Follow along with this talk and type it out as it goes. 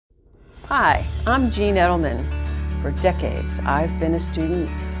Hi, I'm Jean Edelman. For decades, I've been a student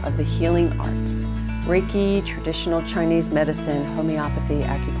of the healing arts: Reiki, traditional Chinese medicine, homeopathy,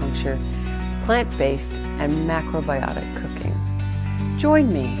 acupuncture, plant-based, and macrobiotic cooking.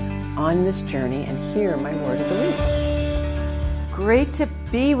 Join me on this journey and hear my word of the week. Great to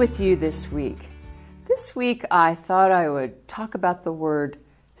be with you this week. This week, I thought I would talk about the word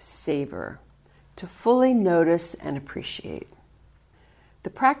savor, to fully notice and appreciate. The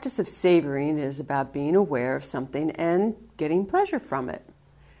practice of savoring is about being aware of something and getting pleasure from it.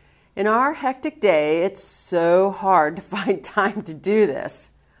 In our hectic day, it's so hard to find time to do this,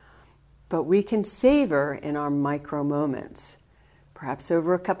 but we can savor in our micro moments, perhaps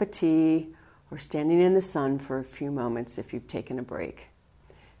over a cup of tea or standing in the sun for a few moments if you've taken a break.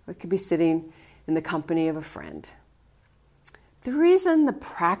 It could be sitting in the company of a friend. The reason the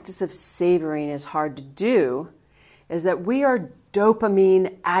practice of savoring is hard to do is that we are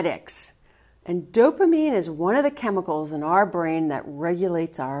dopamine addicts. And dopamine is one of the chemicals in our brain that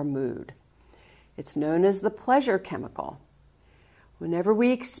regulates our mood. It's known as the pleasure chemical. Whenever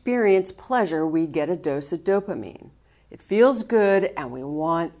we experience pleasure, we get a dose of dopamine. It feels good and we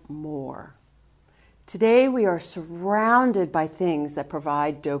want more. Today we are surrounded by things that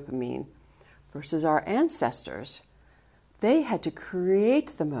provide dopamine versus our ancestors. They had to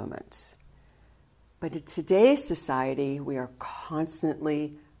create the moments. But in today's society, we are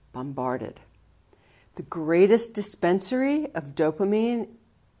constantly bombarded. The greatest dispensary of dopamine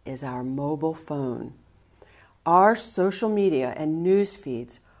is our mobile phone. Our social media and news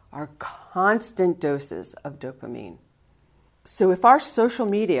feeds are constant doses of dopamine. So if our social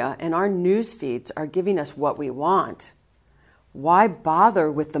media and our news feeds are giving us what we want, why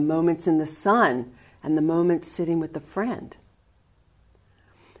bother with the moments in the sun and the moments sitting with a friend?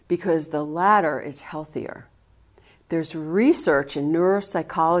 Because the latter is healthier. There's research in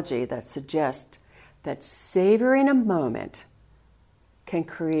neuropsychology that suggests that savoring a moment can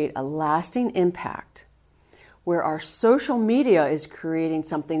create a lasting impact, where our social media is creating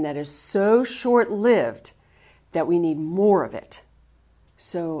something that is so short-lived that we need more of it.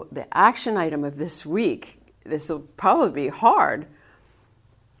 So the action item of this week, this will probably be hard,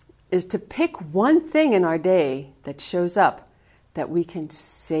 is to pick one thing in our day that shows up that we can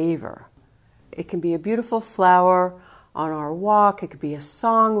savor. It can be a beautiful flower on our walk. It could be a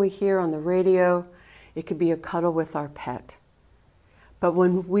song we hear on the radio. It could be a cuddle with our pet. But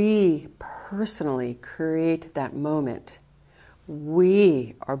when we personally create that moment,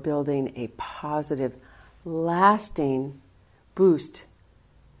 we are building a positive, lasting boost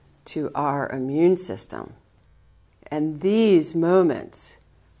to our immune system. And these moments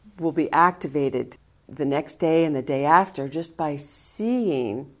will be activated the next day and the day after just by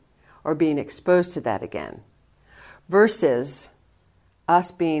seeing or being exposed to that again, versus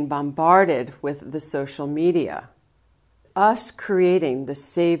us being bombarded with the social media. Us creating the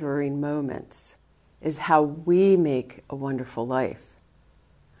savoring moments is how we make a wonderful life.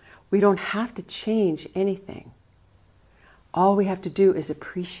 We don't have to change anything. All we have to do is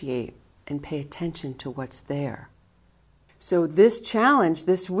appreciate and pay attention to what's there. So this challenge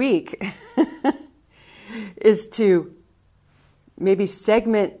this week is to maybe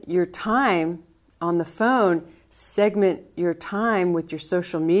segment your time on the phone, segment your time with your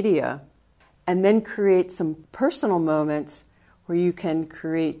social media, and then create some personal moments where you can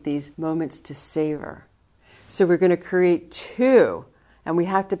create these moments to savor. So we're going to create two, and we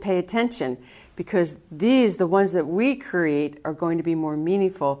have to pay attention because these, the ones that we create, are going to be more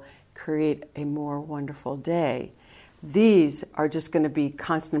meaningful, create a more wonderful day. These are just going to be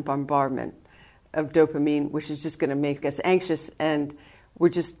constant bombardment of dopamine, which is just going to make us anxious, and we're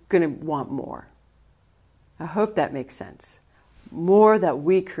just going to want more. I hope that makes sense. More that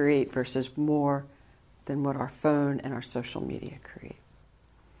we create versus more than what our phone and our social media create.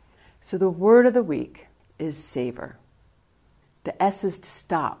 So the word of the week is savor. The S is to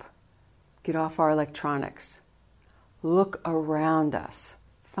stop. Get off our electronics. Look around us.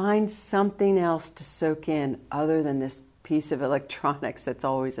 Find something else to soak in other than this piece of electronics that's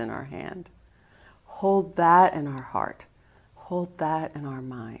always in our hand. Hold that in our heart. Hold that in our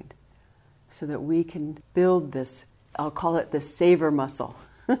mind so that we can build this, I'll call it the savor muscle,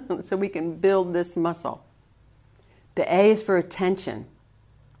 so we can build this muscle. The A is for attention.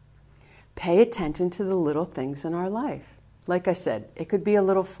 Pay attention to the little things in our life. Like I said, it could be a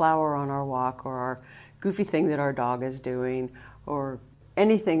little flower on our walk, or our goofy thing that our dog is doing, or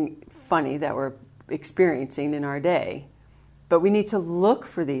anything funny that we're experiencing in our day. But we need to look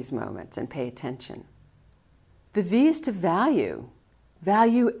for these moments and pay attention. The V is to value.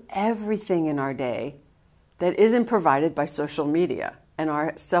 Value everything in our day that isn't provided by social media and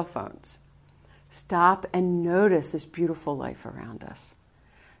our cell phones. Stop and notice this beautiful life around us.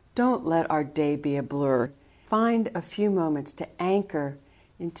 Don't let our day be a blur. Find a few moments to anchor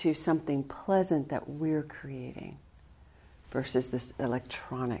into something pleasant that we're creating versus this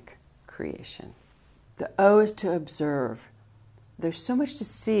electronic creation. The O is to observe. There's so much to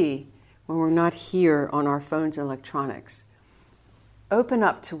see when we're not here on our phones and electronics. Open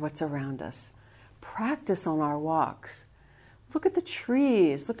up to what's around us. Practice on our walks. Look at the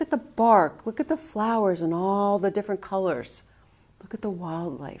trees, look at the bark, look at the flowers and all the different colors. Look at the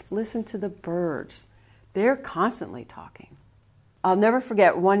wildlife, listen to the birds. They're constantly talking. I'll never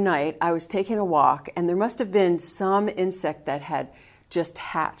forget one night I was taking a walk and there must have been some insect that had just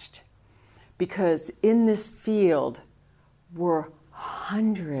hatched, because in this field were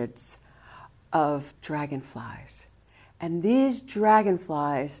hundreds of dragonflies. And these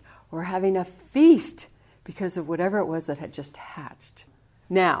dragonflies were having a feast because of whatever it was that had just hatched.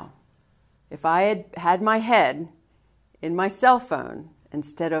 Now, if I had had my head in my cell phone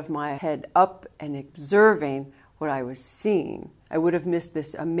instead of my head up and observing what I was seeing, I would have missed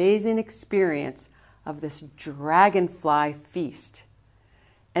this amazing experience of this dragonfly feast.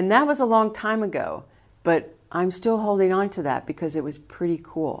 And that was a long time ago, but I'm still holding on to that because it was pretty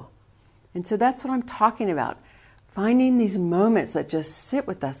cool. And so that's what I'm talking about. Finding these moments that just sit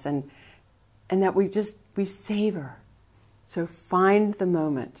with us and that we savor. So find the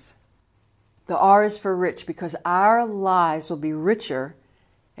moments. The R is for rich, because our lives will be richer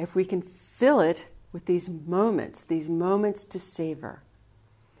if we can fill it with these moments to savor.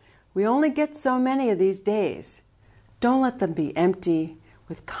 We only get so many of these days. Don't let them be empty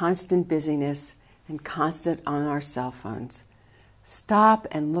with constant busyness and constant on our cell phones. Stop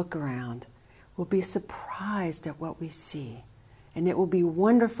and look around. We'll be surprised at what we see, and it will be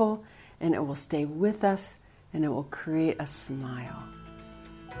wonderful, and it will stay with us, and it will create a smile.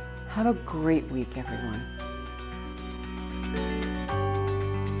 Have a great week, everyone.